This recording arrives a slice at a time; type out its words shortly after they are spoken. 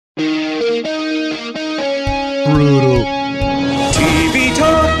brutal. TV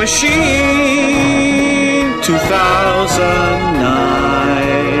Talk Machine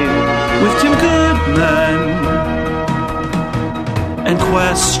 2009 with Tim Goodman and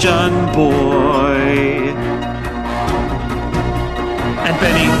Question Boy and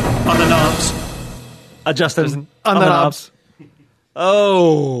Benny on the knobs. Justin on the knobs.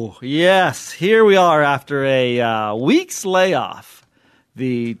 Oh, yes. Here we are after a week's layoff.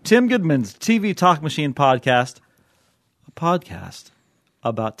 The Tim Goodman's TV Talk Machine podcast, a podcast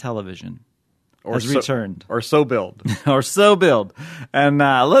about television, has returned. Or so billed. Or so billed. And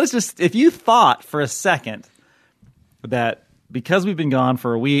let us just, if you thought for a second that because we've been gone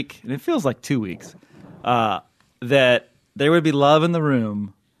for a week, and it feels like 2 weeks, that there would be love in the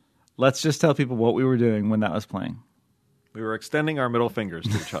room, let's just tell people what we were doing when that was playing. We were extending our middle fingers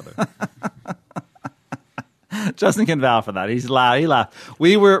to each other. Justin can vouch for that. He's loud. He laughed.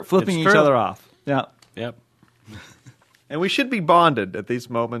 We were flipping each other off. Yeah. Yep. And we should be bonded at this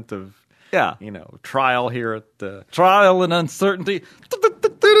moment of, trial here at the... Trial and uncertainty.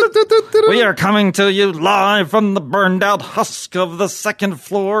 We are coming to you live from the burned out husk of the second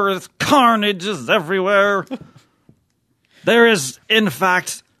floor. As carnage is everywhere. There is, in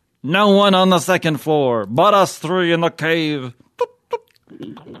fact, no one on the second floor but us three in the cave.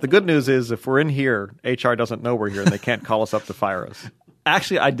 The good news is if we're in here, HR doesn't know we're here and they can't call us up to fire us.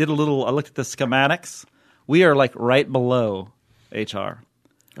 Actually, I looked at the schematics. We are like right below HR.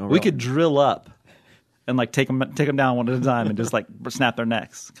 Oh, we could drill up and like take them down one at a time and just like snap their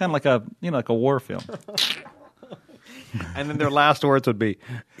necks. Kind of like a war film. And then their last words would be,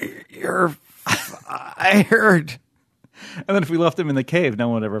 "You're fired." And then if we left them in the cave, no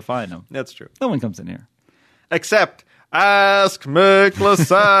one would ever find them. That's true. No one comes in here. Except ask Mick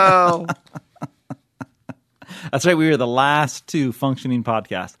LaSalle. That's right. We were the last two functioning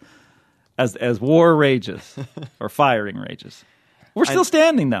podcasts as war rages or firing rages. We're still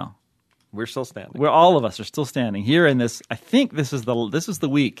standing though. We're still standing. All of us are still standing here in this. I think this is the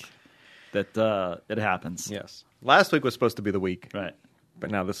week that it happens. Yes. Last week was supposed to be the week. Right. But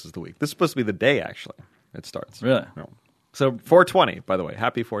now this is the week. This is supposed to be the day, actually. It starts. Really? No. So 420, by the way.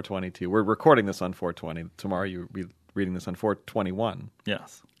 Happy 420 to you. We're recording this on 420. Tomorrow you'll be reading this on 421.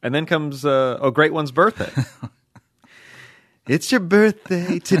 Yes. And then comes Great One's birthday. It's your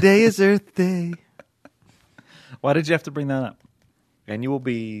birthday. Today is Earth Day. Why did you have to bring that up? And you will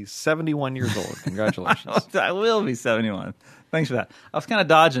be 71 years old. Congratulations. I will be 71. Thanks for that. I was kind of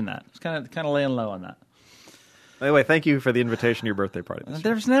dodging that. I was kind of laying low on that. Anyway, thank you for the invitation to your birthday party.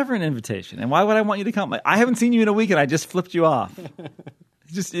 There's never an invitation. And why would I want you to come? I haven't seen you in a week and I just flipped you off. It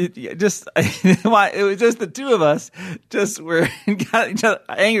was just the two of us got each other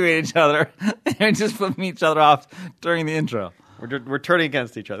angry at each other and just flipping each other off during the intro. We're turning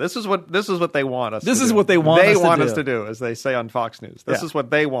against each other. This is what they want us. This is what they want us to do, as they say on Fox News. This is what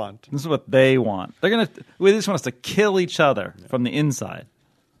they want. This is what they want. They just want us to kill each other from the inside.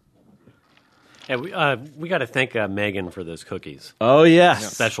 Yeah, we got to thank Megan for those cookies. Oh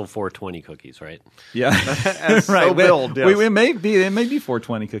yes, special 420 cookies, right? Yeah, right. So billed, yes. It may be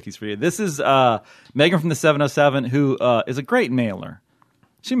 420 cookies for you. This is Megan from the 707, who is a great mailer.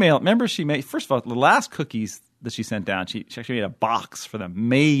 Remember she made, first of all, the last cookies that she sent down. She actually made a box for them.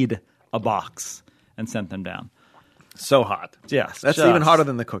 Made a box and sent them down. So hot. Yes, that's even hotter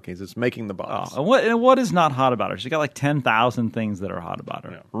than the cookies. It's making the box. Oh, and what is not hot about her? She got like 10,000 things that are hot about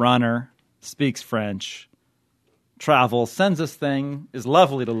her. Yeah. Runner. Speaks French, travels, sends us thing, is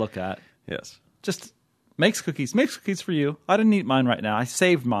lovely to look at. Yes. Just makes cookies for you. I didn't eat mine right now. I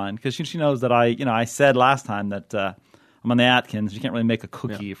saved mine because she knows that I said last time that I'm on the Atkins. You can't really make a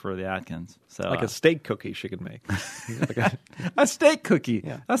cookie for the Atkins. So like a steak cookie she could make. A steak cookie.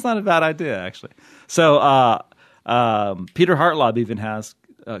 Yeah. That's not a bad idea, actually. So Peter Hartlaub even has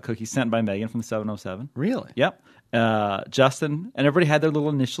cookies sent by Megan from the 707. Really? Yep. Justin and everybody had their little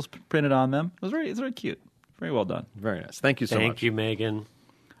initials printed on them. It's very cute. Very well done. Very nice. Thank you so much. Thank you, Megan.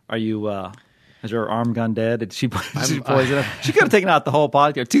 Are you? Has your arm gone dead? Did she poison it? She could have taken out the whole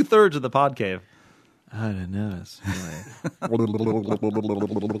podcast, 2/3 of the pod cave. I didn't notice.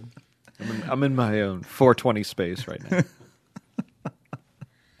 I'm in my own 420 space right now.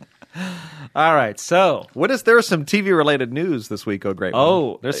 All right, so there is some TV related news this week, oh great one.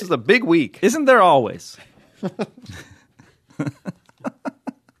 Oh, this is a big week. Isn't there always?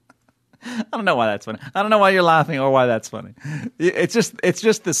 I don't know why that's funny. I don't know why you're laughing or why that's funny. It's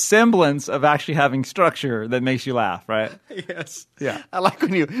just the semblance of actually having structure that makes you laugh, right? Yes. Yeah. I like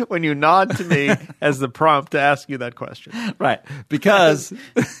when you nod to me as the prompt to ask you that question. Right. Because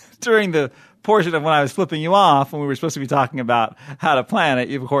during the portion of when I was flipping you off, when we were supposed to be talking about how to plan it,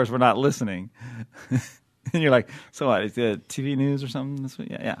 you of course were not listening. And you're like, so what? Is it TV news or something this week?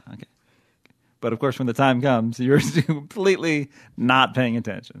 Yeah, okay. But of course, when the time comes, you're completely not paying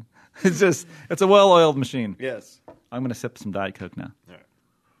attention. It's a well-oiled machine. Yes. I'm going to sip some Diet Coke now.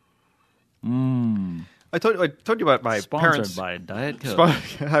 I told you about my Sponsored parents. by Diet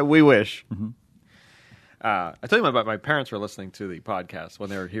Coke. We wish. I told you about my parents were listening to the podcast when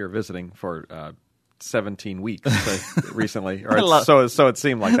they were here visiting for 17 weeks recently, or so it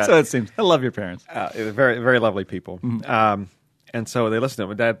seemed like that. So it seems. I love your parents. They're very, very lovely people. And so they listened to it.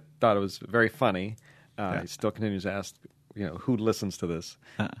 My dad thought it was very funny. He still continues to ask, who listens to this?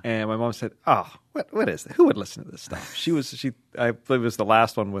 And my mom said, "Oh, what is it? Who would listen to this stuff?" I believe it was the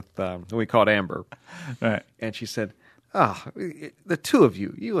last one with who we called Amber. Right. And she said, "Oh, the two of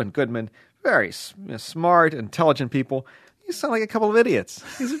you and very smart, intelligent people. You sound like a couple of idiots.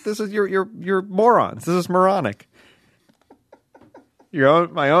 This is you're morons. This is moronic."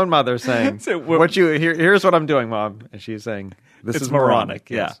 My own mother saying, here's what I'm doing, Mom. And she's saying, this is moronic.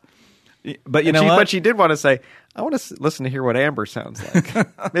 Yeah. Yes. But you know what? But she did want to say, I want to listen to hear what Amber sounds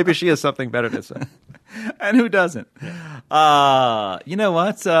like. Maybe she has something better to say. And who doesn't? You know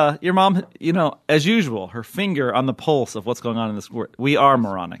what? Your mom, as usual, her finger on the pulse of what's going on in this world. We are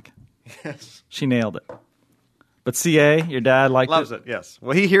moronic. Yes. She nailed it. But CA, your dad loves it. Yes.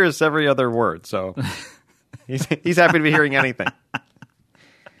 Well, he hears every other word, so he's happy to be hearing anything.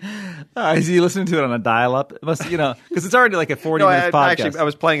 Is he listening to it on a dial-up? It must, because it's already like a 40-minute podcast. Actually, I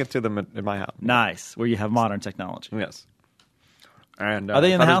was playing it to them in my house. Nice, where you have modern technology. Yes. And are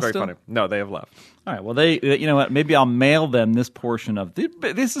they in the house very still? Funny. No, they have left. All right. Well, you know what? Maybe I'll mail them this portion of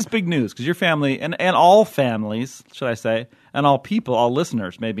this is big news because your family and all families, should I say, and all people, all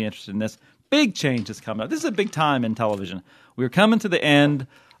listeners may be interested in this. Big change is coming up. This is a big time in television. We're coming to the end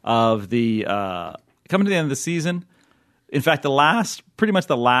of the season. In fact, pretty much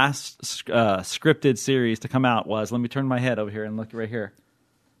the last scripted series to come out was. Let me turn my head over here and look right here.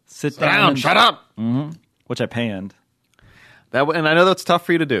 Sit down. Shut up. Mm-hmm, which I panned. And I know that's tough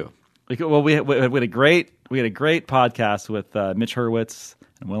for you to do. Well, we had a great podcast with Mitch Hurwitz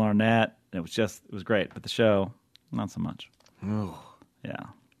and Will Arnett. And it was great, but the show not so much. Ooh. Yeah.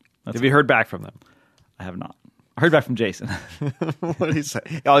 Have you heard back from them? I have not. I heard back from Jason. What did he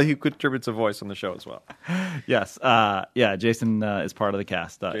say? Oh, he contributes a voice on the show as well. Yes. Jason is part of the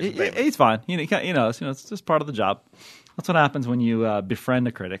cast. He's fine. It's just part of the job. That's what happens when you befriend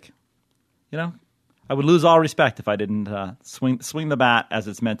a critic. I would lose all respect if I didn't swing the bat as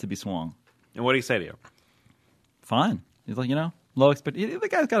it's meant to be swung. And what did he say to you? Fine. He's like, low expectation. The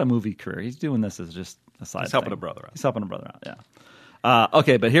guy's got a movie career. He's doing this as just a side He's helping thing. a brother out. He's helping a brother out, yeah.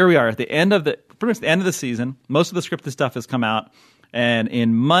 Okay, but here we are at the end of pretty much the end of the season. Most of the scripted stuff has come out. And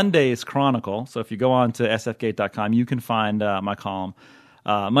in Monday's Chronicle, so if you go on to sfgate.com, you can find my column.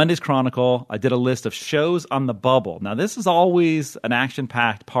 Monday's Chronicle, I did a list of shows on the bubble. Now, this is always an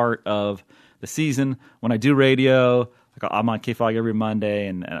action-packed part of the season. When I do radio, I'm on KFOG every Monday,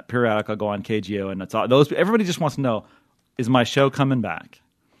 and periodically I'll go on KGO, and it's all, everybody just wants to know, is my show coming back?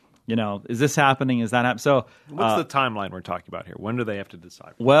 Is this happening? Is that happening? So, what's the timeline we're talking about here? When do they have to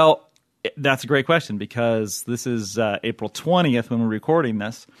decide? Well, that's a great question because this is April 20th when we're recording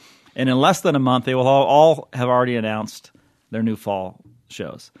this, and in less than a month, they will all have already announced their new fall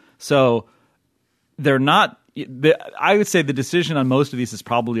shows. So they're not. I would say the decision on most of these is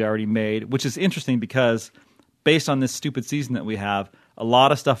probably already made, which is interesting because based on this stupid season that we have, a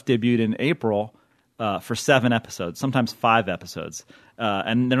lot of stuff debuted in April for 7 episodes, sometimes 5 episodes.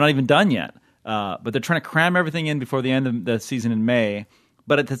 And they're not even done yet. But they're trying to cram everything in before the end of the season in May.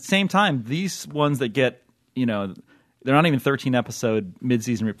 But at the same time, these ones that get, they're not even 13-episode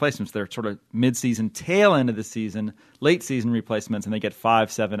mid-season replacements. They're sort of mid-season, tail end of the season, late-season replacements, and they get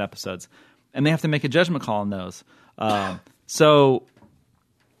 5-7 episodes. And they have to make a judgment call on those. So,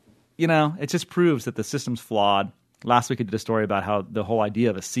 it just proves that the system's flawed. Last week I did a story about how the whole idea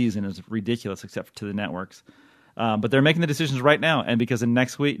of a season is ridiculous except to the networks. But they're making the decisions right now. And because in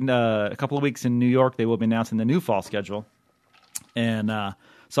next week, a couple of weeks in New York, they will be announcing the new fall schedule. And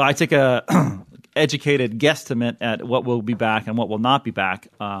so I take a educated guesstimate at what will be back and what will not be back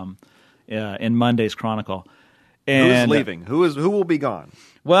in Monday's Chronicle. And, who's leaving? Who will be gone?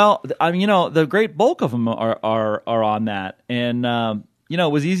 Well, the great bulk of them are on that. And,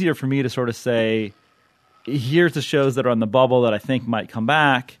 it was easier for me to sort of say, here's the shows that are on the bubble that I think might come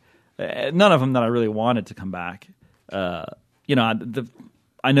back. None of them that I really wanted to come back.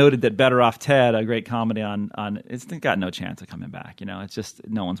 I noted that Better Off Ted, a great comedy on it's got no chance of coming back. It's just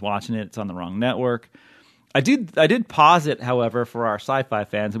no one's watching it. It's on the wrong network. I did pause it, however, for our sci-fi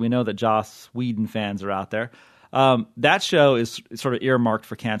fans, and we know that Joss Whedon fans are out there. That show is sort of earmarked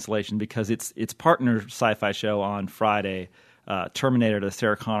for cancellation because its partner sci-fi show on Friday, Terminator: The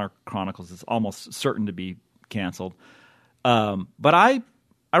Sarah Connor Chronicles, is almost certain to be canceled. But I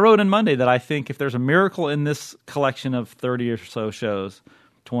wrote on Monday that I think if there's a miracle in this collection of 30 or so shows,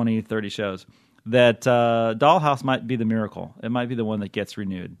 20, 30 shows, that Dollhouse might be the miracle. It might be the one that gets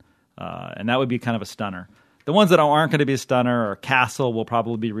renewed. And that would be kind of a stunner. The ones that aren't going to be a stunner are Castle will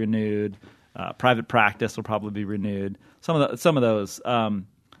probably be renewed. Private Practice will probably be renewed. Some of those.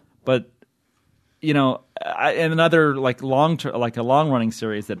 But, you know, and another like a long running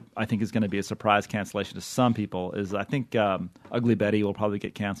series that I think is going to be a surprise cancellation to some people is I think Ugly Betty will probably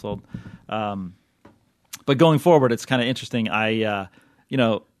get canceled. But going forward, it's kind of interesting. I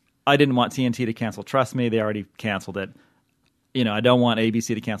didn't want TNT to cancel Trust Me. They already canceled it. You know, I don't want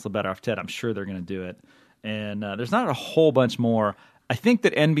ABC to cancel Better Off Ted. I'm sure they're going to do it. And there's not a whole bunch more. I think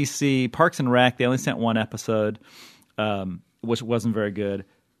that NBC, Parks and Rec, they only sent one episode, which wasn't very good.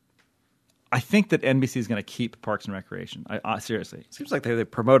 I think that NBC is going to keep Parks and Recreation. Seriously. Seems like they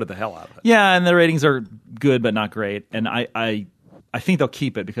promoted the hell out of it. Yeah, and the ratings are good but not great. And I think they'll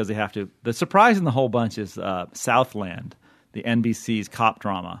keep it because they have to. The surprise in the whole bunch is Southland, the NBC's cop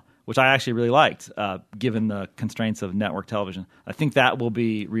drama, which I actually really liked, given the constraints of network television. I think that will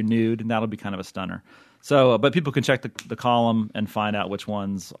be renewed, and that'll be kind of a stunner. So, but people can check the column and find out which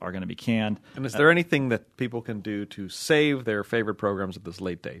ones are going to be canned. And is there anything that people can do to save their favorite programs at this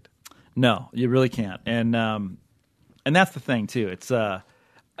late date? No, you really can't. And that's the thing too. It's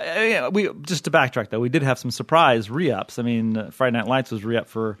we just to backtrack though, we did have some surprise re-ups. I mean, Friday Night Lights was re-up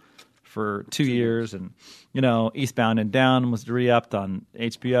for 2 years, and you know, Eastbound and Down was re-upped on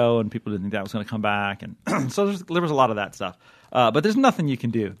HBO, and people didn't think that was going to come back, and so there was a lot of that stuff. But there's nothing you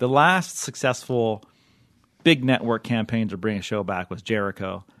can do. The last successful big network campaign to bring a show back was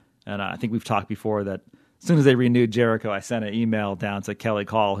Jericho, and I think we've talked before that as soon as they renewed Jericho, I sent an email down to Kelly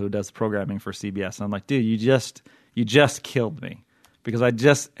Call, who does programming for CBS, and I'm like, dude, you just killed me. Because I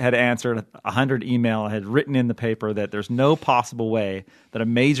just had answered 100 email. I had written in the paper that there's no possible way that a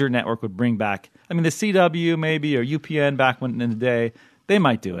major network would bring back. I mean, the CW maybe or UPN back in the day, they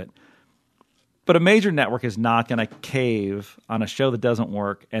might do it. But a major network is not going to cave on a show that doesn't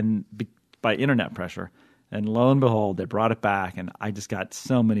work and by internet pressure. And lo and behold, they brought it back, and I just got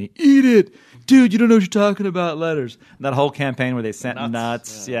so many, eat it, dude, you don't know what you're talking about letters. And that whole campaign where they sent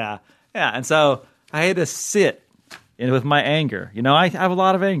nuts. Yeah. And so I had to sit with my anger. You know, I have a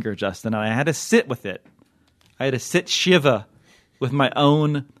lot of anger, Justin, and I had to sit with it. I had to sit Shiva with my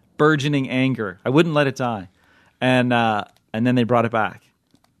own burgeoning anger. I wouldn't let it die. And then they brought it back.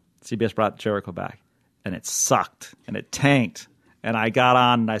 CBS brought Jericho back, and it sucked, and it tanked. And I got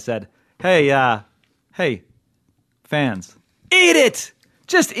on, and I said, hey, fans, eat it!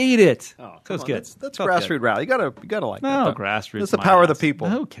 Just eat it. Oh, so it's good. That's grassroots rally. You gotta like that. No, grassroots. It's the power of the people.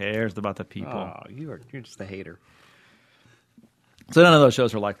 Who cares about the people? Oh, you're just a hater. So none of those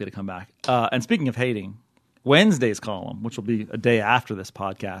shows are likely to come back. And speaking of hating, Wednesday's column, which will be a day after this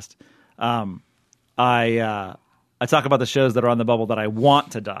podcast, I talk about the shows that are on the bubble that I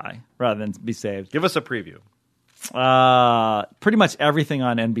want to die rather than be saved. Give us a preview. Pretty much everything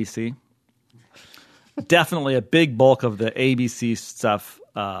on NBC. Definitely a big bulk of the ABC stuff,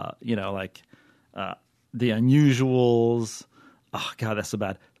 like The Unusuals. Oh, God, that's so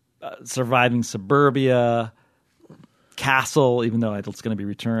bad. Surviving Suburbia. Castle, even though it's going to be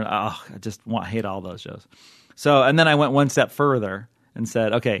returned. I just hate all those shows. So, and then I went one step further and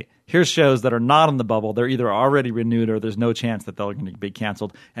said, okay, here's shows that are not on the bubble. They're either already renewed or there's no chance that they're going to be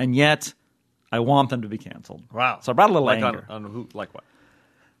canceled. And yet, I want them to be canceled. Wow. So I brought a little anger. On who, like what?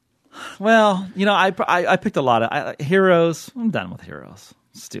 Well, you know, I picked a lot of Heroes. I'm done with Heroes.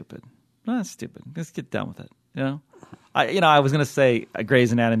 Stupid. That's stupid. Just get done with it. You know, I was going to say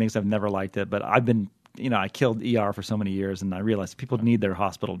Grey's Anatomy because I've never liked it, but I've been. You know, I killed ER for so many years, and I realized people need their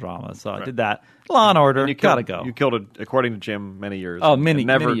hospital drama. So I did that. Law and Order, gotta go. You killed it, according to Jim, many years. Oh, many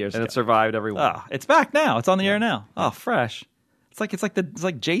years and ago. It survived everyone. Oh, it's back now. It's on the air now. Oh, fresh. It's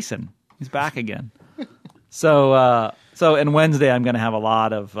like Jason. He's back again. So and Wednesday I'm going to have a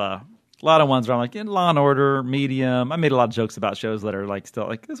lot of ones where I'm like in Law and Order, Medium. I made a lot of jokes about shows that are like still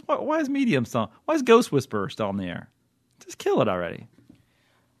like this. Why is Medium still? Why is Ghost Whisperer still on the air? Just kill it already.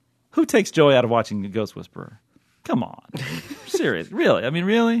 Who takes joy out of watching the Ghost Whisperer? Come on. Serious. Really? I mean,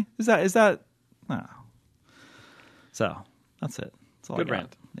 really? Is that? No. So, that's it. That's all Good I got.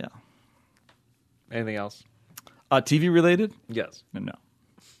 rant. Yeah. Anything else? TV related? Yes. No.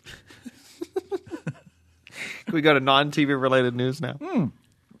 Can we go to non-TV related news now?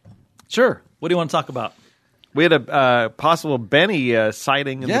 Sure. What do you want to talk about? We had a possible Benny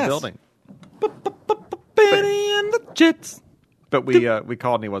sighting in the building. Benny Chits. But we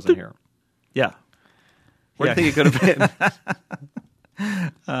called and he wasn't here. Yeah. Where do you think he could have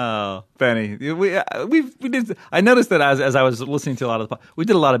been? Oh, Benny, we did. I noticed that as I was listening to a lot of we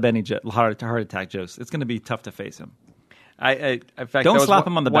did a lot of Benny heart attack jokes. It's going to be tough to face him. In fact, Don't that was slap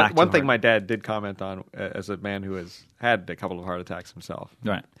him on the back One too thing hard. my dad did comment on, as a man who has had a couple of heart attacks himself.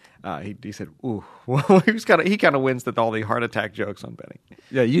 Right. He said, "Ooh," he kind of wins that all the heart attack jokes on Benny.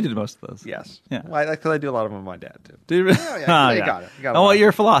 Yeah, you did most of those. Yes. Yeah. Because I do a lot of them with my dad too. Do you really? Oh, yeah. You got it. You got Oh, well, it.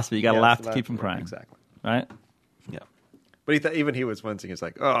 your philosophy. You got to Yeah, laugh so to that- keep from right, crying. Exactly. Right. Yeah. But even he was wincing. He's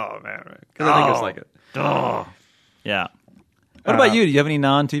like, "Oh man," because I think it's like it. Yeah. What about you? Do you have any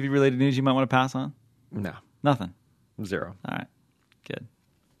non-TV related news you might want to pass on? No, Nothing. 0. All right. Good.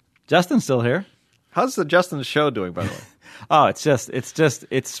 Justin's still here. How's the Justin show doing, by the way? Oh,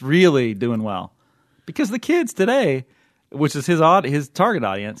 it's really doing well. Because the kids today, which is his target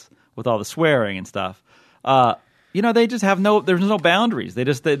audience with all the swearing and stuff, they just have there's no boundaries. They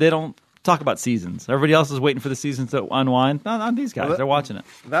don't talk about seasons. Everybody else is waiting for the seasons to unwind. Not these guys. They're watching it.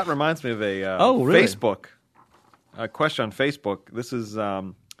 That reminds me of a really? Facebook question on Facebook. This is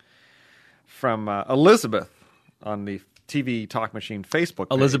from Elizabeth on the TV Talk Machine Facebook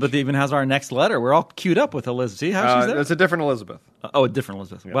page. Elizabeth even has our next letter. We're all queued up with Elizabeth. See how she's there? It's a different Elizabeth. A different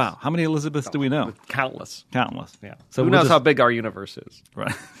Elizabeth. Yes. Wow. How many Elizabeths do we know? Countless. Countless. Yeah. So Who we'll knows just- how big our universe is?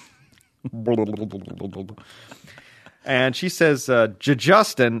 Right. And she says,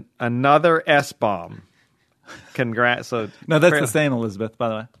 Justin, another S-bomb. Congrats. So No, that's the same Elizabeth, by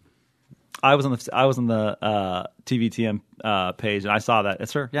the way. I was on the TVTM page and I saw that.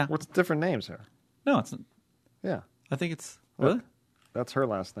 It's her. Yeah. What's different names here? No, it's. Yeah. I think it's. Really? That's her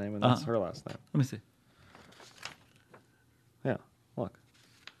last name, and that's her last name. Let me see. Yeah. Look.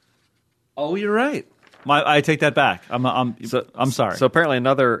 Oh, you're right. I take that back. I'm sorry. So apparently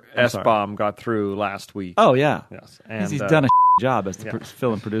another sorry. S-bomb got through last week. Oh yeah. Yes. 'Cause And he's done a job as the yeah.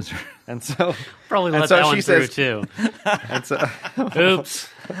 film producer. And so Probably and let so that she one says, through, too. And so, Oops.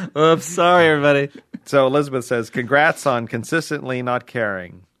 Oops, sorry everybody. so Elizabeth says, congrats on consistently not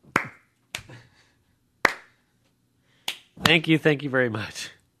caring. Thank you very much.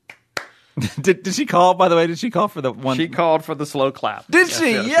 Did she call? By the way, did she call for the one? She called for the slow clap. Did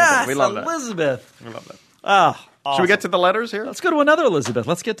she? Yes, Yes. we love that. Elizabeth. We love that. Oh, Should we get to the letters here? Let's go to another Elizabeth.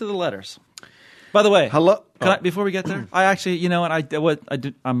 Let's get to the letters. By the way, Hello. Before we get there, I actually, you know what?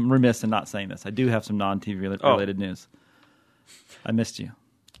 I'm remiss in not saying this. I do have some non-TV related news. I missed you.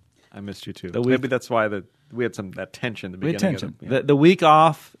 I missed you too. The week- Maybe that's why we had that tension at the beginning. Retention. Of it. The week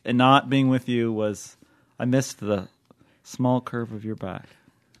off and not being with you was, I missed the small curve of your back,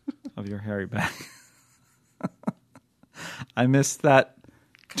 of your hairy back. I missed that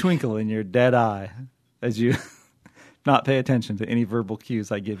twinkle in your dead eye as you not pay attention to any verbal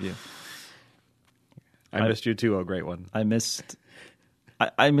cues I give you. I missed you too. Oh, great one. I missed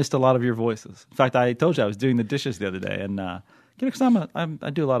a lot of your voices. In fact, I told you I was doing the dishes the other day, and because I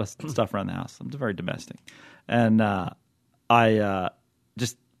do a lot of stuff around the house. I'm very domestic, and I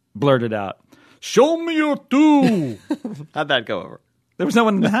just blurted out, "Show me your two." How'd that go over? There was no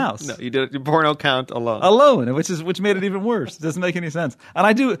one in the house. No, you did your porno count alone. Alone, which made it even worse. It doesn't make any sense. And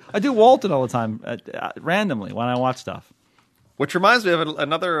I do Walton all the time, randomly when I watch stuff. Which reminds me of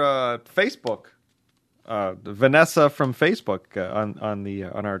another Facebook. Vanessa from Facebook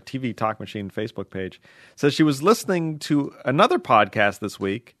on our TV Talk Machine Facebook page says she was listening to another podcast this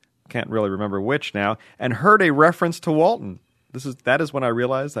week. Can't really remember which now, and heard a reference to Walton. That is when I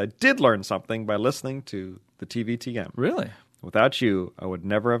realized I did learn something by listening to the TVTM. Really? Without you, I would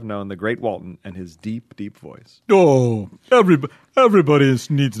never have known the great Walton and his deep, deep voice. Oh, everybody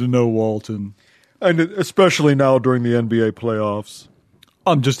needs to know Walton. And especially now during the NBA playoffs.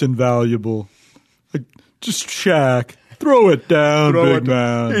 I'm just invaluable. Just Shaq. Throw it down, big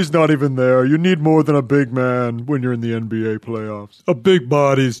man. He's not even there. You need more than a big man when you're in the NBA playoffs. A big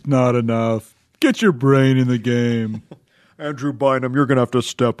body's not enough. Get your brain in the game. Andrew Bynum, you're going to have to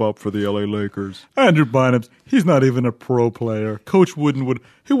step up for the LA Lakers. Andrew Bynum, he's not even a pro player. Coach Wooden would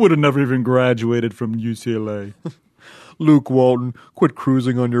have never even graduated from UCLA. Luke Walton, quit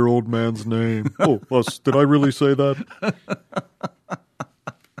cruising on your old man's name. Did I really say that?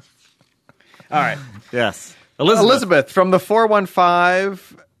 All right. Yes. Elizabeth from the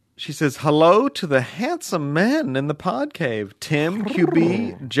 415, she says, hello to the handsome men in the pod cave. Tim,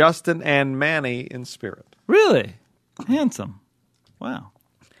 QB, Justin, and Manny in spirit. Really? Handsome. Wow.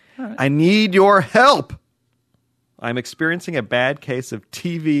 Right. I need your help. I'm experiencing a bad case of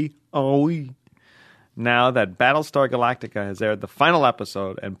TV ennui. Now that Battlestar Galactica has aired the final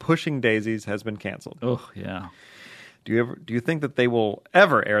episode and Pushing Daisies has been canceled. Oh, yeah. Do you think that they will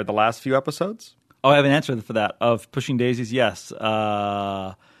ever air the last few episodes? Oh, I have an answer for that. Of Pushing Daisies, yes. In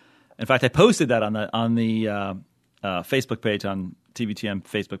fact, I posted that on the Facebook page, on TVTM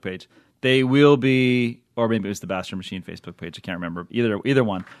Facebook page. They will be, or maybe it was the Bastard Machine Facebook page. I can't remember either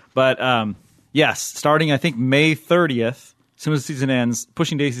one. But yes, starting I think May 30th, as soon as the season ends,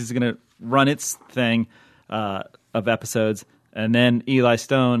 Pushing Daisies is going to run its thing of episodes, and then Eli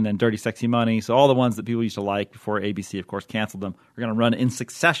Stone, and then Dirty Sexy Money. So all the ones that people used to like before ABC, of course, canceled them, are going to run in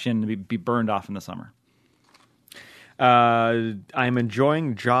succession to be burned off in the summer. I'm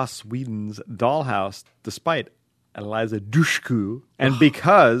enjoying Joss Whedon's Dollhouse despite Eliza Dushku, and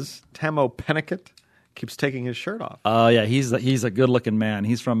because Tamo Pennicott keeps taking his shirt off. Oh, yeah, he's a good-looking man.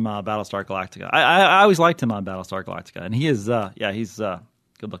 He's from Battlestar Galactica. I always liked him on Battlestar Galactica, and he's a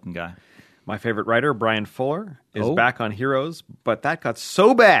good-looking guy. My favorite writer, Brian Fuller, is back on Heroes, but that got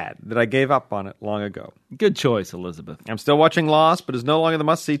so bad that I gave up on it long ago. Good choice, Elizabeth. I'm still watching Lost, but it's no longer the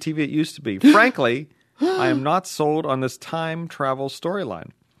must-see TV it used to be. Frankly, I am not sold on this time travel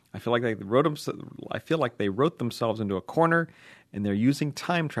storyline. I feel like they wrote themselves into a corner, and they're using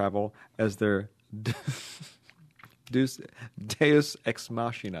time travel as their Deus ex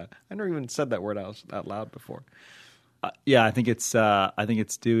machina. I never even said that word out loud before. Yeah, I think it's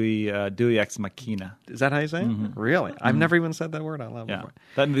Dewey ex machina. Is that how you say it? Mm-hmm. Really? I've never even said that word out loud before.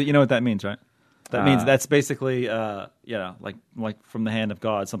 You know what that means, right? That means that's basically like from the hand of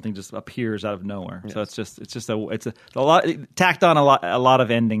God, something just appears out of nowhere. Yes. So it's a lot tacked on. A lot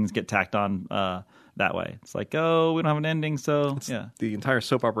of endings get tacked on that way. It's like, oh, we don't have an ending, so the entire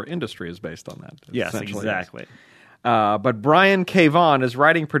soap opera industry is based on that. Yes, exactly. But Brian K. Vaughan is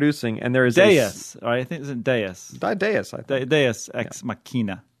writing, producing, and there is Deus. I think it's Deus. Deus, I think. Deus ex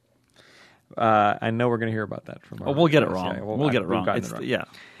machina. I know we're going to hear about that from. We'll get it wrong. We'll get it wrong. Yeah.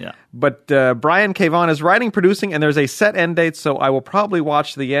 But Brian K. Vaughan is writing, producing, and there's a set end date, so I will probably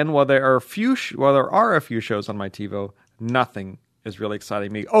watch the end. While there are a few shows on my TiVo, nothing is really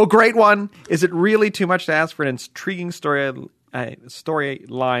exciting me. Oh, great one! Is it really too much to ask for an intriguing storyline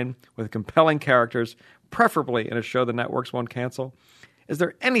with compelling characters, preferably in a show the networks won't cancel? Is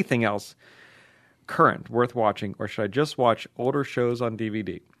there anything else current worth watching, or should I just watch older shows on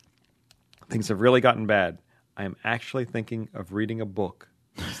DVD? Things have really gotten bad. I am actually thinking of reading a book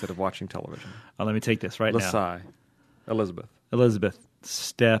instead of watching television. Let me take this right now. Elizabeth,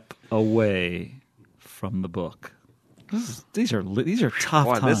 step away from the book. These are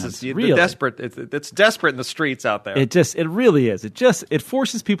tough times. Really. Desperate. It's desperate in the streets out there. It really is. It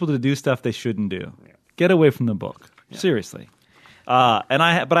forces people to do stuff they shouldn't do. Yeah. Get away from the book. Yeah. Seriously. But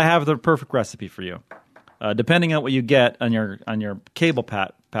I have the perfect recipe for you. Depending on what you get on your cable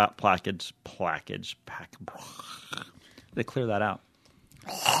package. They clear that out.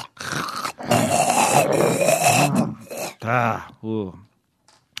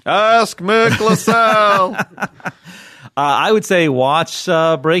 Ask Mick LaSalle. I would say watch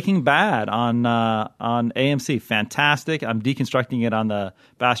Breaking Bad on AMC. Fantastic. I'm deconstructing it on the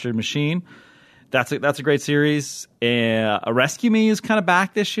Bastard Machine. That's a great series. Rescue Me is kind of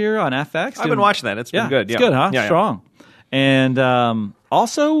back this year on FX. I've been watching that. It's been good. It's good, huh? Yeah, strong. Yeah. And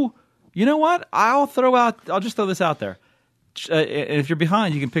also, you know what? I'll just throw this out there. If you're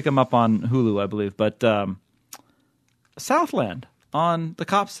behind, you can pick them up on Hulu, I believe. But Southland on the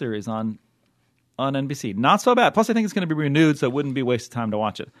Cops series on NBC. Not so bad. Plus, I think it's going to be renewed, so it wouldn't be a waste of time to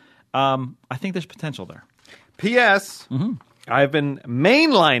watch it. I think there's potential there. P.S. I've been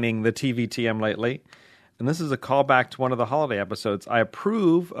mainlining the TVTM lately, and this is a callback to one of the holiday episodes. I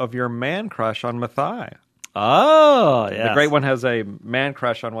approve of your man crush on Mathai. Oh, yeah. The great one has a man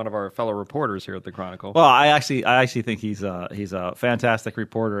crush on one of our fellow reporters here at the Chronicle. Well, I actually think he's a fantastic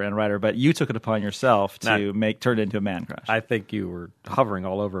reporter and writer, but you took it upon yourself to turn it into a man crush. I think you were hovering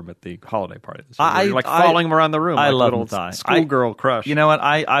all over him at the holiday party. You're following him around the room. I love little schoolgirl crush. You know what?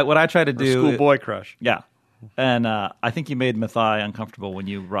 What I try to do, schoolboy crush. Yeah. And I think you made Mathai uncomfortable when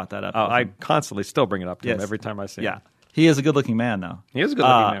you brought that up. Oh, I constantly still bring it up to him every time I see him. Yeah. He is a good-looking man, though. He is a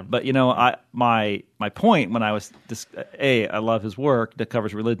good-looking man. But, my point when I was I love his work that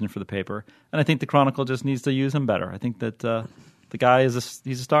covers religion for the paper, and I think the Chronicle just needs to use him better. I think that the guy he's a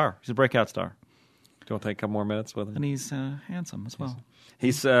star. He's a breakout star. Do you want to take a couple more minutes with him? And he's handsome as well.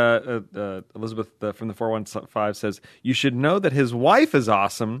 He's Elizabeth from the 415 says, you should know that his wife is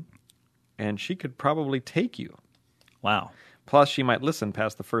awesome, and she could probably take you. Wow. Plus, she might listen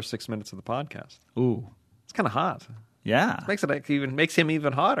past the first 6 minutes of the podcast. Ooh. It's kind of hot. Yeah. It makes him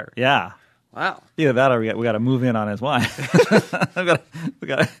even hotter. Yeah. Wow. Either that or we got to move in on his wife. we got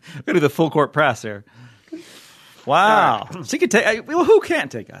to do the full court press here. Wow. Right. She could take. Who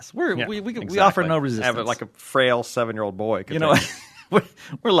can't take us? We offer no resistance. Have like a frail 7-year-old boy. You know,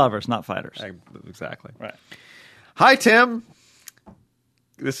 We're lovers, not fighters. Exactly. Right. Hi, Tim.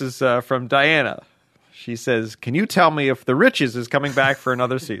 This is from Diana. She says, can you tell me if The Riches is coming back for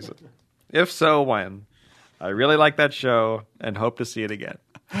another season? If so, when? I really like that show and hope to see it again.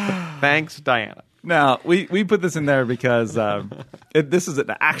 Thanks, Diana. Now, we put this in there because this is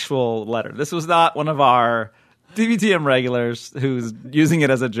an actual letter. This was not one of our TVTM regulars who's using it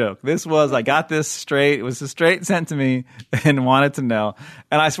as a joke. This was, I got this straight. It was straight sent to me and wanted to know.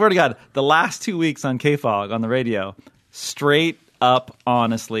 And I swear to God, the last 2 weeks on KFOG on the radio, straight up,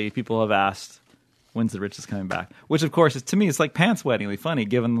 honestly, people have asked, when's The Riches coming back? Which, of course, is, to me, it's like pants-wettingly funny,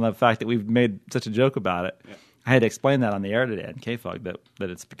 given the fact that we've made such a joke about it. Yeah. I had to explain that on the air today on KFOG, that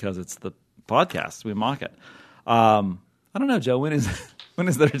it's because it's the podcast. We mock it. I don't know, Joe. When is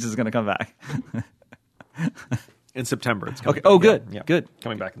The Riches going to come back? In September. It's coming okay. Oh, back. good. Yeah. Good.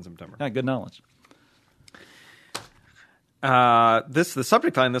 Coming back in September. Yeah, good knowledge. The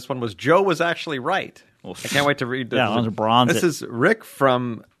subject line, this one was, Joe was actually right. I can't wait to read this. Yeah, bronze. This is Rick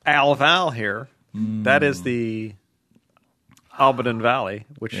from Alval here. That is the Albaden Valley,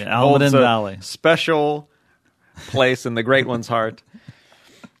 which holds a special place in the Great One's heart.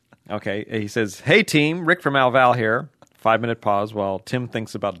 Okay, he says, hey team, Rick from Alval here. 5-minute pause while Tim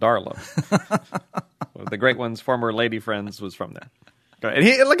thinks about Darla. Well, the Great One's former lady friends was from there. And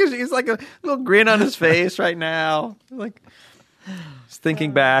he's like a little grin on his face right now. Like he's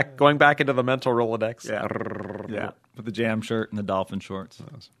thinking back, going back into the mental Rolodex. Yeah. With the jam shirt and the dolphin shorts.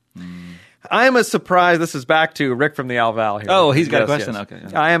 I am as surprised. This is back to Rick from the Alval here. Oh, he's got a question. Yes. Okay.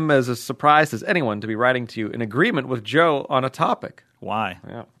 Yeah. I am as surprised as anyone to be writing to you in agreement with Joe on a topic. Why?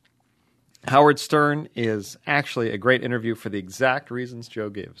 Yeah. Howard Stern is actually a great interview for the exact reasons Joe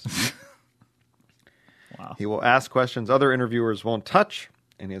gives. Wow. He will ask questions other interviewers won't touch,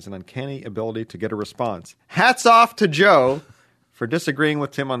 and he has an uncanny ability to get a response. Hats off to Joe for disagreeing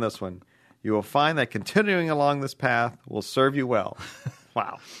with Tim on this one. You will find that continuing along this path will serve you well.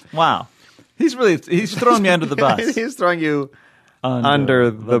 Wow. He's throwing me under the bus. He's throwing you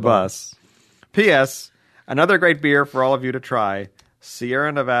under the bus. P.S. Another great beer for all of you to try.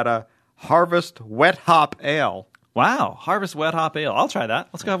 Sierra Nevada Harvest Wet Hop Ale. Wow. Harvest Wet Hop Ale. I'll try that.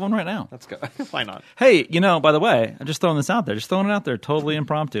 Let's go have one right now. Let's go. Why not? Hey, by the way, I'm just throwing this out there. Just throwing it out there. Totally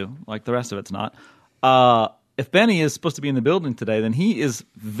impromptu. Like the rest of it's not. If Benny is supposed to be in the building today, then he is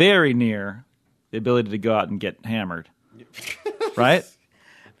very near the ability to go out and get hammered. Right?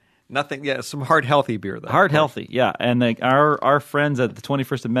 Nothing. Yeah, some hard, healthy beer, though. Hard, healthy, yeah. And our friends at the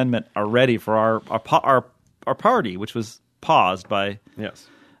 21st Amendment are ready for our party, which was paused by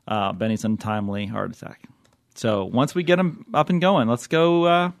Benny's untimely heart attack. So once we get him up and going, let's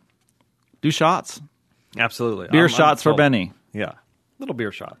go do shots. Absolutely. Beer shots for Benny. Yeah. Little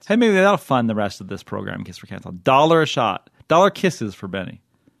beer shots. Hey, maybe that'll fund the rest of this program in case we're canceled. $1 a shot. $1 kisses for Benny.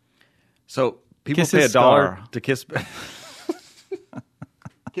 So people Kiss pay his $1 scar. to kiss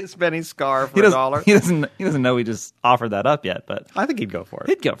kiss Benny's scar for $1. He doesn't know we just offered that up yet, but I think he'd go for it.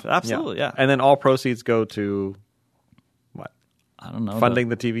 He'd go for it. Absolutely, yeah. And then all proceeds go to what? I don't know. Funding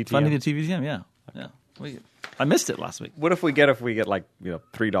the TVTM. Funding the TVTM, yeah. Yeah. I missed it last week. What if we get like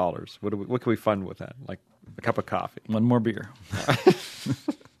 $3? What can we fund with that? Like a cup of coffee. One more beer.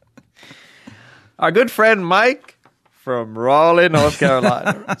 Our good friend Mike from Raleigh, North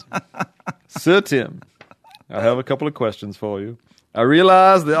Carolina. Sir Tim, I have a couple of questions for you. I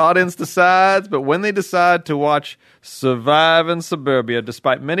realize the audience decides, but when they decide to watch Surviving Suburbia,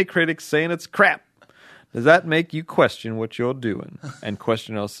 despite many critics saying it's crap, does that make you question what you're doing and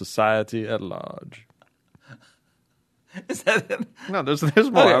question our society at large? Is that it? No, there's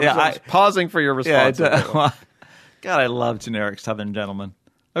more. Okay, I was pausing for your response. God, I love generic Southern gentlemen.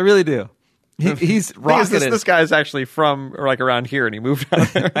 I really do. He's rocketed. This guy's actually from around here, and he moved out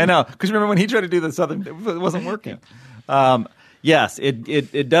there. I know, because remember when he tried to do the Southern, it wasn't working. Yes,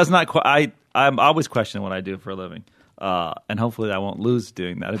 it does not. I'm always questioning what I do for a living, and hopefully I won't lose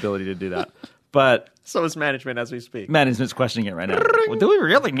doing that ability to do that. But so is management as we speak. Management's questioning it right now. Well, do we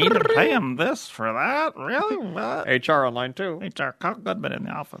really need to pay him this for that? Really? What? HR online too. HR Goodman in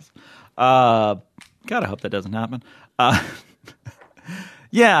the office. God, I hope that doesn't happen.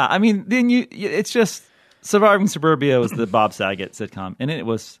 Yeah, I mean, then it's just Surviving Suburbia was the Bob Saget sitcom, and it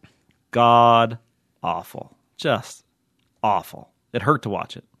was god awful, just awful. It hurt to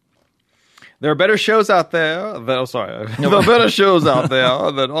watch it. There are better shows out there. There are better shows out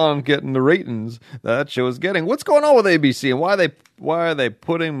there that aren't getting the ratings that show is getting. What's going on with ABC, and why are they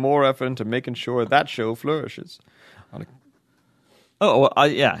putting more effort into making sure that show flourishes?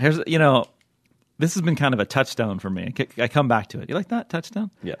 Yeah. Here's this has been kind of a touchstone for me. I come back to it. You like that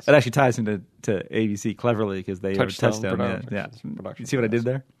touchstone? Yes. It actually ties into ABC cleverly because they are Touchstone touchstone. Yeah. production You see what I did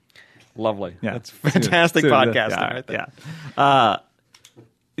there? Lovely. Yeah. That's fantastic podcasting Yeah, right there. yeah.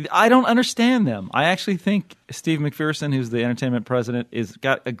 I don't understand them. I actually think Steve McPherson, who's the entertainment president, is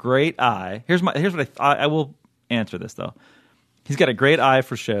got a great eye. Here's what I will answer this though. He's got a great eye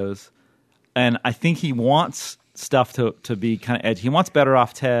for shows, and I think he wants stuff to be kind of edgy. He wants Better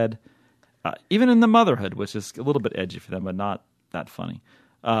Off Ted, even in the Motherhood, which is a little bit edgy for them, but not that funny.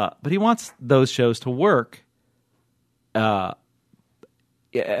 But he wants those shows to work. And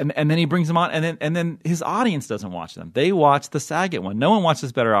then he brings them on, and then his audience doesn't watch them. They watch the Saget one. No one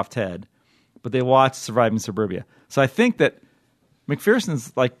watches Better Off Ted, but they watch Surviving Suburbia. So I think that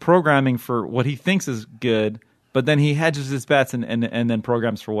McPherson's like programming for what he thinks is good, but then he hedges his bets and then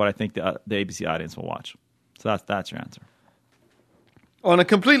programs for what I think the ABC audience will watch. So that's your answer. On a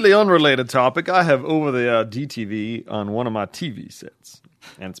completely unrelated topic, I have over the DTV on one of my TV sets.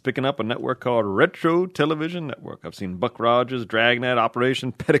 And it's picking up a network called Retro Television Network. I've seen Buck Rogers, Dragnet,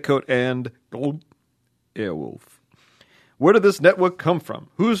 Operation Petticoat, and Airwolf. Where did this network come from?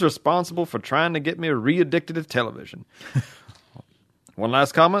 Who's responsible for trying to get me re-addicted to television? One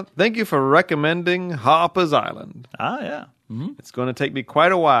last comment. Thank you for recommending Harper's Island. Yeah. Mm-hmm. It's going to take me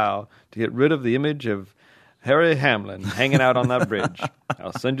quite a while to get rid of the image of Harry Hamlin hanging out on that bridge.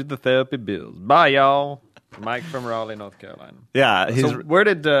 I'll send you the therapy bills. Bye, y'all. Mike from Raleigh, North Carolina. Yeah. So where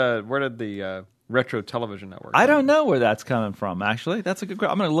did the Retro Television Network? I don't know where that's coming from. Actually, that's a good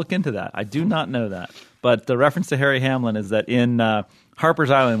question. I'm going to look into that. I do not know that. But the reference to Harry Hamlin is that in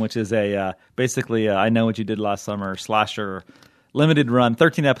Harper's Island, which is a basically I Know What You Did Last Summer slasher, limited run,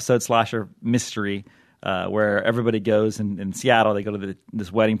 13 episode slasher mystery, where everybody goes in Seattle. They go to this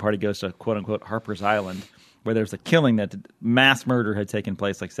wedding party, goes to quote unquote Harper's Island, where there's a killing that mass murder had taken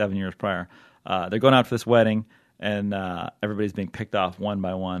place like 7 years prior. They're going out for this wedding, and everybody's being picked off one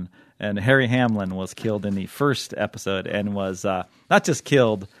by one. And Harry Hamlin was killed in the first episode and was not just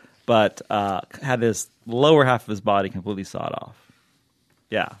killed, but had his lower half of his body completely sawed off.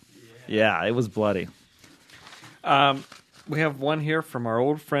 Yeah, it was bloody. We have one here from our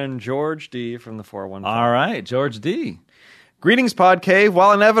old friend George D. from the 415. All right, George D. Greetings, Pod Cave.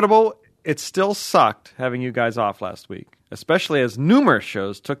 While inevitable, it still sucked having you guys off last week, especially as numerous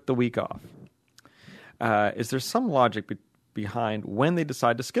shows took the week off. Is there some logic behind when they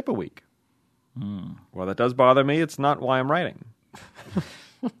decide to skip a week? Well, that does bother me. It's not why I'm writing.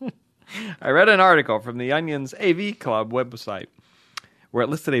 I read an article from the Onion's AV Club website where it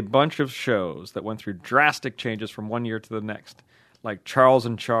listed a bunch of shows that went through drastic changes from one year to the next, like Charles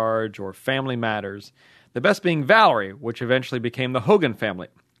in Charge or Family Matters, the best being Valerie, which eventually became the Hogan Family.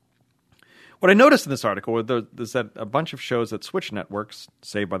 What I noticed in this article is that a bunch of shows that switch networks,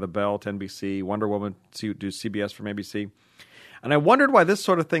 Saved by the Bell to NBC, Wonder Woman to do CBS from ABC, and I wondered why this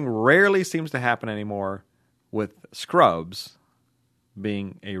sort of thing rarely seems to happen anymore, with Scrubs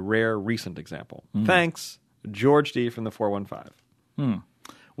being a rare recent example. Thanks, George D. from the 415.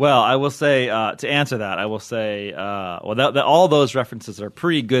 Well, I will say, to answer that, I will say, all those references are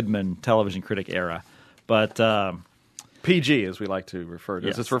pre-Goodman television critic era, but... PG, as we like to refer to it.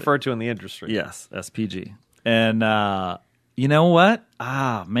 Yes. It's referred to in the industry. Yes, SPG. And you know what?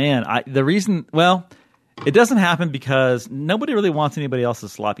 The reason, it doesn't happen because nobody really wants anybody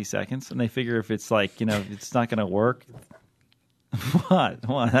else's sloppy seconds, and they figure if it's like, it's not going to work. What?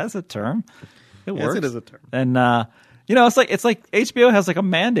 That's a term. It works. Yes, it is a term. And it's like HBO has like a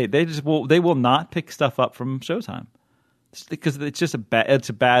mandate. They will not pick stuff up from Showtime because it's just it's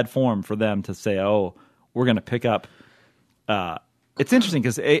a bad form for them to say, oh, we're going to pick up. It's interesting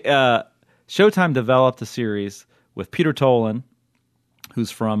because Showtime developed a series with Peter Tolan,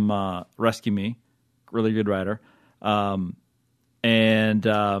 who's from Rescue Me, really good writer, and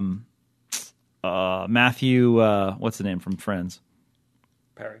Matthew, what's the name from Friends?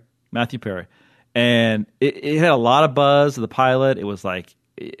 Matthew Perry. And it had a lot of buzz, the pilot. It was like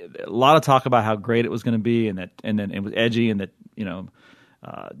a lot of talk about how great it was going to be, and then it was edgy and that,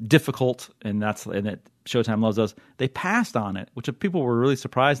 difficult, and that Showtime loves us. They passed on it, which people were really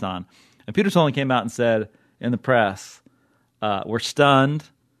surprised on. And Peter Tolan came out and said in the press, "We're stunned,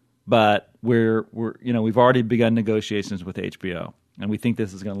 but we've already begun negotiations with HBO, and we think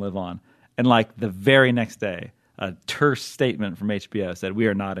this is going to live on." And like the very next day, a terse statement from HBO said, "We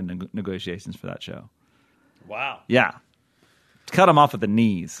are not in negotiations for that show." Wow. Yeah. Cut them off at the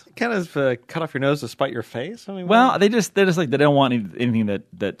knees. Kind of cut off your nose to spite your face. I mean, they're just like they don't want anything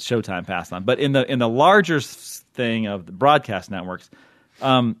that Showtime passed on. But in the larger thing of the broadcast networks,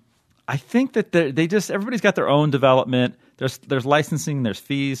 I think that everybody's got their own development. There's licensing, there's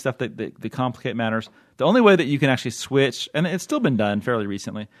fees, stuff that complicate matters. The only way that you can actually switch, and it's still been done fairly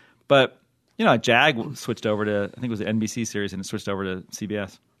recently, but Jag switched over to, I think it was the NBC series, and it switched over to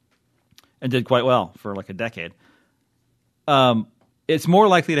CBS, and did quite well for like a decade. It's more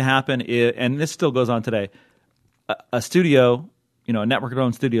likely to happen, and this still goes on today. A studio, a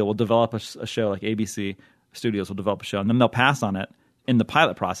network-owned studio, will develop a show like ABC Studios will develop a show, and then they'll pass on it in the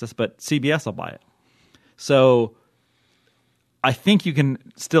pilot process, but CBS will buy it. So I think you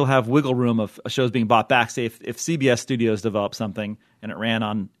can still have wiggle room of shows being bought back. Say if CBS Studios developed something and it ran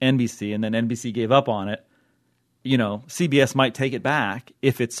on NBC, and then NBC gave up on it, CBS might take it back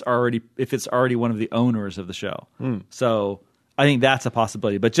if it's already one of the owners of the show. So I think that's a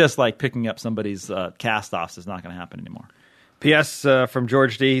possibility. But just like picking up somebody's cast-offs is not going to happen anymore. P.S. From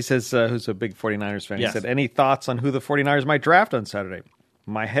George D. He says, who's a big 49ers fan, Yes. He said, any thoughts on who the 49ers might draft on Saturday?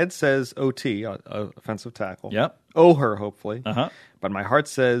 My head says OT, offensive tackle. Yep. Oher, hopefully. Uh-huh. But my heart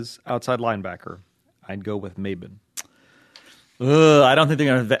says outside linebacker. I'd go with Mabin. I don't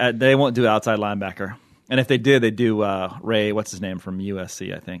think they won't do outside linebacker. And if they did, they'd do Ray, what's his name, from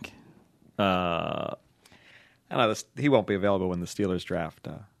USC, I think. I know he won't be available when the Steelers draft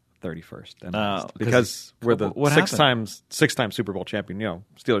 31st. And because we're the six-time Super Bowl champion.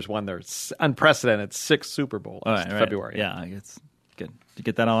 Steelers won their unprecedented sixth Super Bowl in February. Yeah, it's good. Did you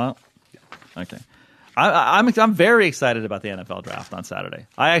get that all out? Yeah. Okay. I'm very excited about the NFL draft on Saturday.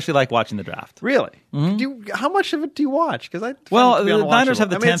 I actually like watching the draft. Really? How much of it do you watch? Because the Niners have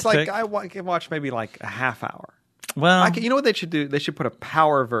the 10th it's like pick. I can watch maybe like a half hour. Well, you know what they should do? They should put a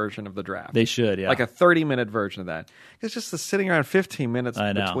power version of the draft. They should, yeah. Like a 30-minute version of that. It's just the sitting around 15 minutes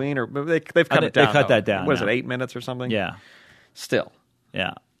between, or they've cut it down. They cut that down. What is it, 8 minutes or something? Yeah. Still.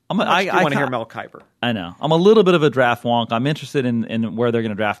 Yeah. I want to hear Mel Kiper. I know. I'm a little bit of a draft wonk. I'm interested in where they're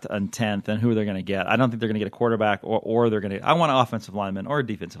going to draft on 10th and who they're going to get. I don't think they're going to get a quarterback or they're going to. I want an offensive lineman or a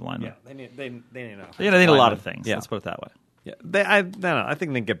defensive lineman. Yeah, they need an offensive They need a lot of lineman. things. Yeah. Let's put it that way. Yeah, I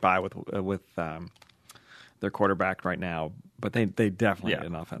think they can get by with their quarterback right now, but they definitely need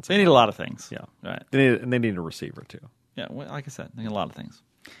an offensive. They need a lot of things. Yeah, right. They need a receiver too. Yeah, well, like I said, they need a lot of things.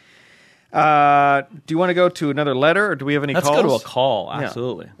 Do you want to go to another letter, or do we have any calls? Let's go to a call,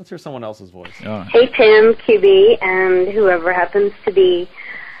 absolutely. Yeah. Let's hear someone else's voice. All right. Hey, Tim, QB, and whoever happens to be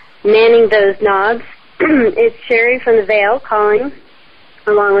manning those knobs. It's Sherry from the Vale calling,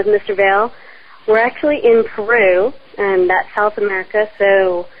 along with Mr. Vale. We're actually in Peru, and that's South America,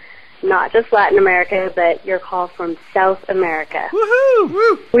 so not just Latin America, but your call from South America. Woohoo!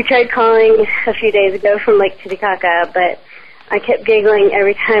 Woo! We tried calling a few days ago from Lake Titicaca, but I kept giggling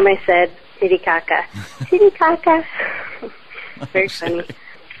every time I said Titicaca. Titicaca. Very funny.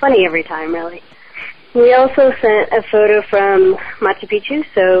 Funny every time, really. We also sent a photo from Machu Picchu,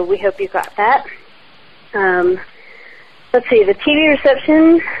 so we hope you got that. Let's see, the TV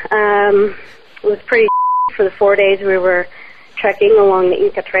reception was pretty for the 4 days we were trekking along the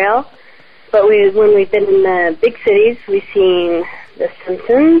Inca Trail. But when we've been in the big cities, we've seen The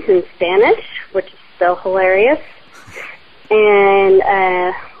Simpsons in Spanish, which is still hilarious. And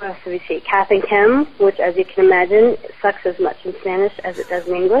what else did we see? Kath and Kim, which, as you can imagine, sucks as much in Spanish as it does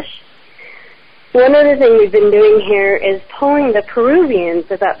in English. One other thing we've been doing here is polling the Peruvians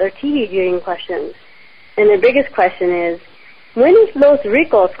about their TV viewing questions. And their biggest question is, when is Los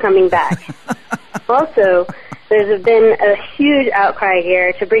Ricos coming back? Also, there's been a huge outcry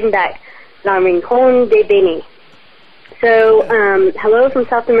here to bring back La Rincon de Beni. So, hello from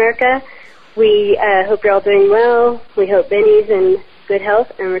South America. We hope you're all doing well. We hope Benny's in good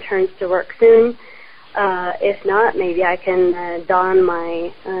health and returns to work soon. If not, maybe I can don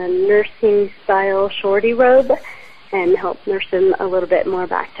my nursing-style shorty robe and help nurse him a little bit more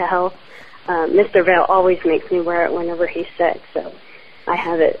back to health. Mr. Vale always makes me wear it whenever he's sick, so I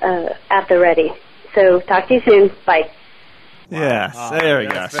have it at the ready. So talk to you soon. Bye. Yes, there we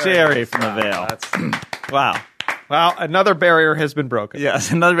go. Sherry from the Vale. Wow. Well, another barrier has been broken.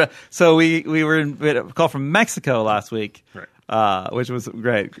 Yes, another. So we had a call from Mexico last week, right. Which was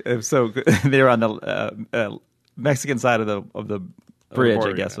great. So they were on the Mexican side of the bridge,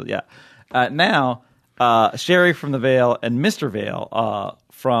 border, I guess. Yeah. Now, Sherry from the Vale and Mr. Vale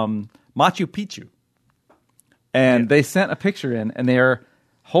from Machu Picchu, and they sent a picture in, and they are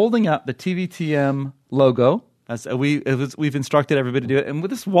holding up the TVTM logo. As we've instructed everybody to do it, and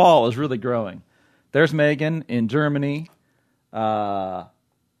this wall is really growing. There's Megan in Germany. We've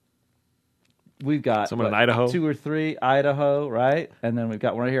got someone in Idaho, 2 or 3 Idaho, right? And then we've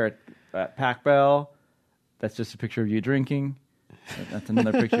got one right here at Pac Bell. That's just a picture of you drinking. That's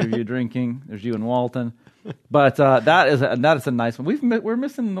another picture of you drinking. There's you in Walton. But that is a nice one. We're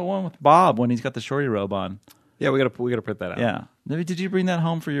missing the one with Bob when he's got the shorty robe on. Yeah, we got to put that out. Yeah. Maybe did you bring that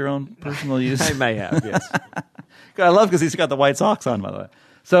home for your own personal use? I may have. Yes. I love because he's got the white socks on, by the way.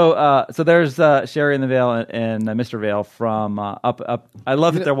 So there's Sherry in the Vale and Mr. Vale from up. I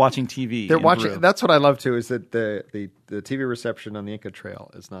love that they're watching TV. They're in watching. Peru. That's what I love too. Is that the TV reception on the Inca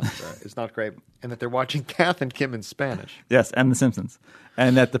Trail is not great, and that they're watching Kath and Kim in Spanish. Yes, and The Simpsons,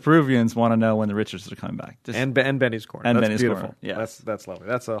 and that the Peruvians want to know when the Richards are coming back. And Benny's Corner. And that's Benny's beautiful. Corner, yes. That's lovely.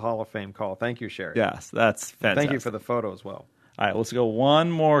 That's a Hall of Fame call. Thank you, Sherry. Yes, that's fantastic. Thank you for the photo as well. All right, let's go one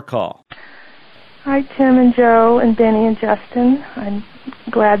more call. Hi, Tim and Joe and Benny and Justin. I'm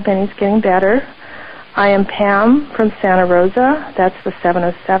glad Benny's getting better. I am Pam from Santa Rosa. That's the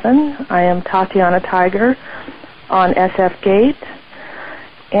 707. I am Tatiana Tiger on SF Gate.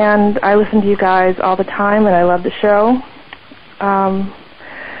 And I listen to you guys all the time, and I love the show.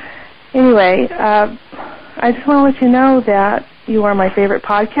 Anyway, I just want to let you know that you are my favorite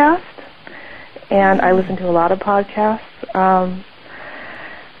podcast, and I listen to a lot of podcasts.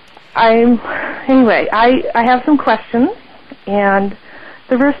 I have some questions, and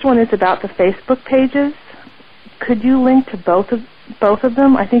the first one is about the Facebook pages. Could you link to both of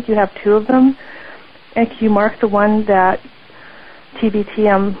them? I think you have two of them. And can you mark the one that Tim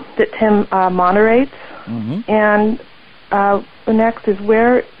moderates? Mm-hmm. And the next is,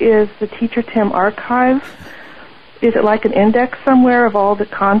 where is the Teacher Tim archive? Is it like an index somewhere of all the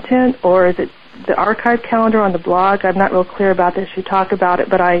content, or is it the archive calendar on the blog? I'm not real clear about this. You talk about it,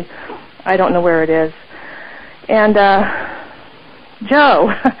 but I don't know where it is. And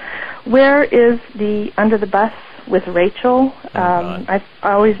Joe, where is the Under the Bus with Rachel?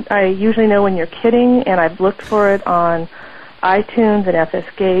 I usually know when you're kidding, and I've looked for it on iTunes and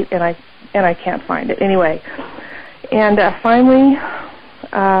FSGate, and I can't find it. Anyway, and finally,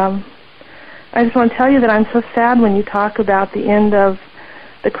 I just want to tell you that I'm so sad when you talk about the end of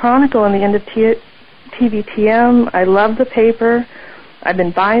the Chronicle and the end of TVTM. I love the paper. I've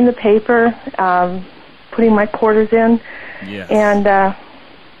been buying the paper, putting my quarters in. Yes. And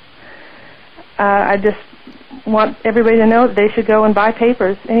I just want everybody to know that they should go and buy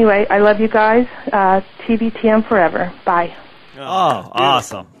papers. Anyway, I love you guys. TVTM forever. Bye. Oh,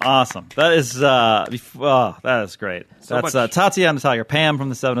 awesome. That is that is gretout. That's Tatiana Tiger, Pam from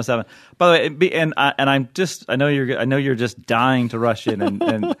the 707. By the way, I know you're just dying to rush in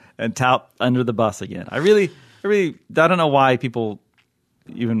and tout Under the Bus again. I really don't know why people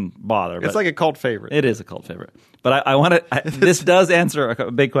even bother. It's like a cult favorite. It is a cult favorite. But I want to. This does answer a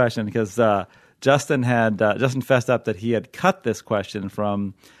big question, because Justin fessed up that he had cut this question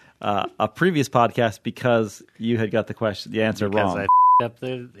from a previous podcast because you had got the answer wrong. I up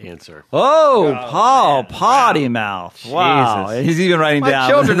the answer. Oh, Paul, potty mouth. Wow. Jesus. He's even writing My down.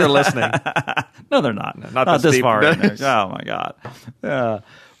 children are listening. No, they're not. Not this this deep. far in there. Oh, my God.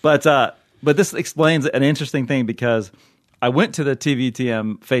 But this explains an interesting thing, because I went to the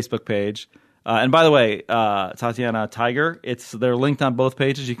TVTM Facebook page. And by the way, Tatiana Tiger, they're linked on both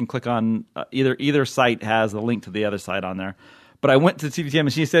pages. You can click on either site has the link to the other site on there. But I went to the TVTM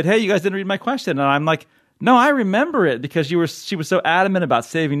and she said, "Hey, you guys didn't read my question." And I'm like, "No, I remember it, because she was so adamant about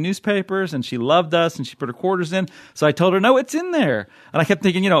saving newspapers, and she loved us, and she put her quarters in." So I told her, "No, it's in there." And I kept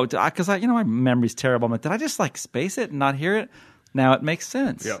thinking, because my memory's terrible. I'm like, did I just space it and not hear it? Now it makes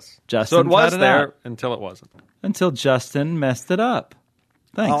sense. Yes. Justin So it was cut there out until it wasn't. until Justin messed it up.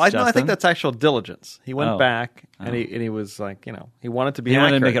 Thanks, I Justin. think that's actual diligence. He went Oh. back and he was like, he wanted to be He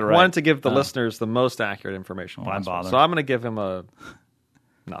wanted to accurate. make it right. He wanted to give the Oh. listeners the most accurate information Why possible. bother? So I'm going to give him a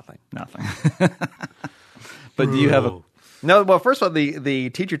nothing. Nothing. But do you have a... No, well, first of all, the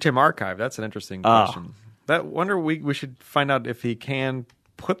Teacher Tim archive, that's an interesting question. That wonder we should find out if he can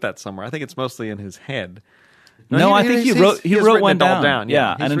put that somewhere. I think it's mostly in his head. No, I think he wrote written one it all down.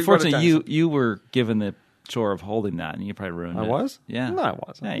 Yeah, and he's unfortunately, wrote it down. you were given the chore of holding that, and you probably ruined it. I was? Yeah. No, I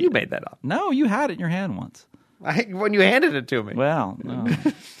wasn't. Yeah, you made that up. No, you had it in your hand once. When you handed it to me. Well, no.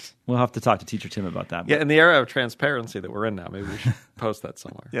 We'll have to talk to Teacher Tim about that. Yeah, in the era of transparency that we're in now, maybe we should post that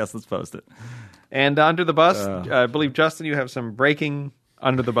somewhere. Yes, let's post it. And Under the Bus, I believe, Justin, you have some breaking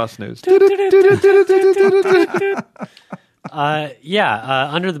Under the Bus news.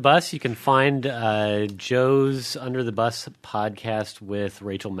 Under the Bus, you can find Joe's Under the Bus podcast with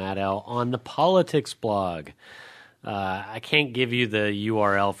Rachel Maddow on the Politics blog. I can't give you the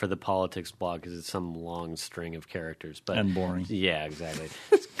URL for the Politics blog because it's some long string of characters. And boring. Yeah, exactly.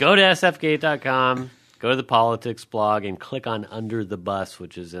 Go to sfgate.com, go to the Politics blog, and click on Under the Bus,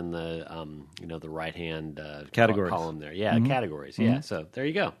 which is in the the right-hand Categories. column there. Yeah, categories. Yeah, so there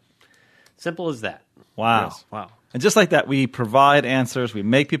you go. Simple as that. Wow. Yes. Wow. And just like that, we provide answers. We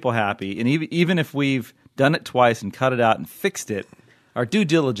make people happy. And even if we've done it twice and cut it out and fixed it, Our due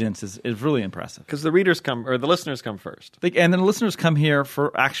diligence is really impressive. Because the readers come, or the listeners come first. And then the listeners come here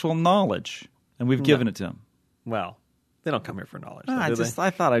for actual knowledge, and we've given it to them. Well, they don't come here for knowledge. though, I do they?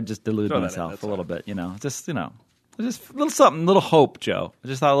 thought I'd just delude Throw that in, myself that's a little bit, just a little something, little hope, Joe. I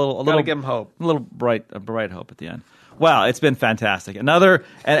just thought a little Gotta give 'em hope. a bright hope at the end. Wow, it's been fantastic. And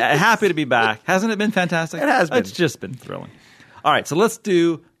happy to be back. Hasn't it been fantastic? It has been. It's just been thrilling. All right, so let's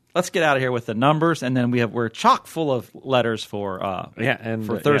get out of here with the numbers, and then we're chock full of letters for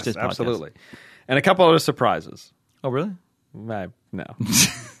for Thursday's podcast. Absolutely, and a couple other surprises. Oh, really? No.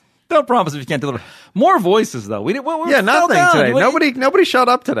 Don't promise if you can't deliver. More voices, though. We Yeah, nothing today. Nobody showed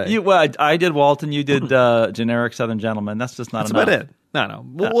up today. I did Walton. You did generic Southern gentleman. That's just not That's enough. about it. No.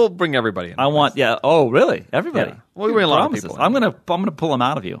 We'll bring everybody in. I want. Yeah. Oh, really? Everybody. Yeah. We'll bring a lot of Promises. people in. I'm gonna pull them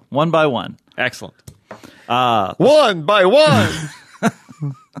out of you one by one. Excellent. One by one.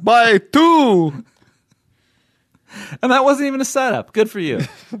 By two. And that wasn't even a setup. Good for you.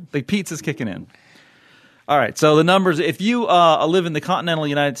 The pizza's kicking in. All right, so the numbers, if you live in the continental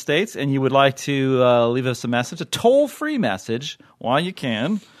United States and you would like to leave us a message, a toll-free message, while you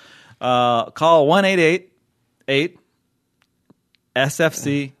can, call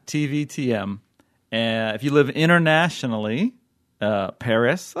 1-888-SFC-TVTM. If you live internationally,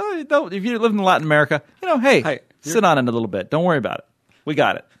 Paris, if you live in Latin America, hey, sit on it a little bit. Don't worry about it. We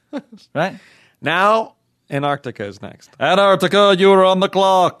got it. Right? Now, Antarctica is next. Antarctica, you are on the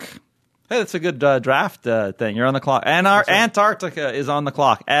clock. Hey, that's a good draft thing. You're on the clock. And our Antarctica is on the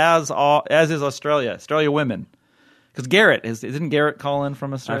clock, as is Australia. Australia women. Because Garrett, didn't Garrett call in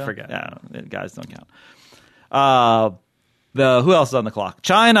from Australia? I forget. Yeah, guys don't count. Who else is on the clock?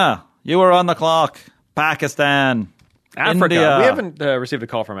 China, you are on the clock. Pakistan. Africa. India. We haven't received a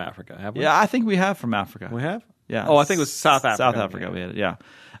call from Africa, have we? Yeah, I think we have from Africa. We have? Yeah. Oh, I think it was South Africa. South Africa, we had it, yeah.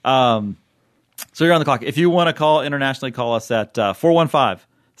 So you're on the clock. If you want to call internationally, call us at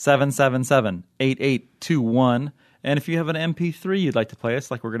 415-777-8821. And if you have an MP3 you'd like to play us,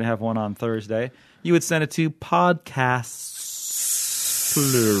 like we're going to have one on Thursday, you would send it to podcasts,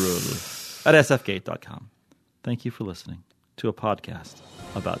 plural, at sfgate.com. Thank you for listening to a podcast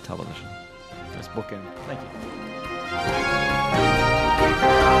about television. Nice bookend. Thank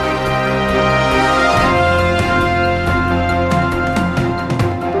you.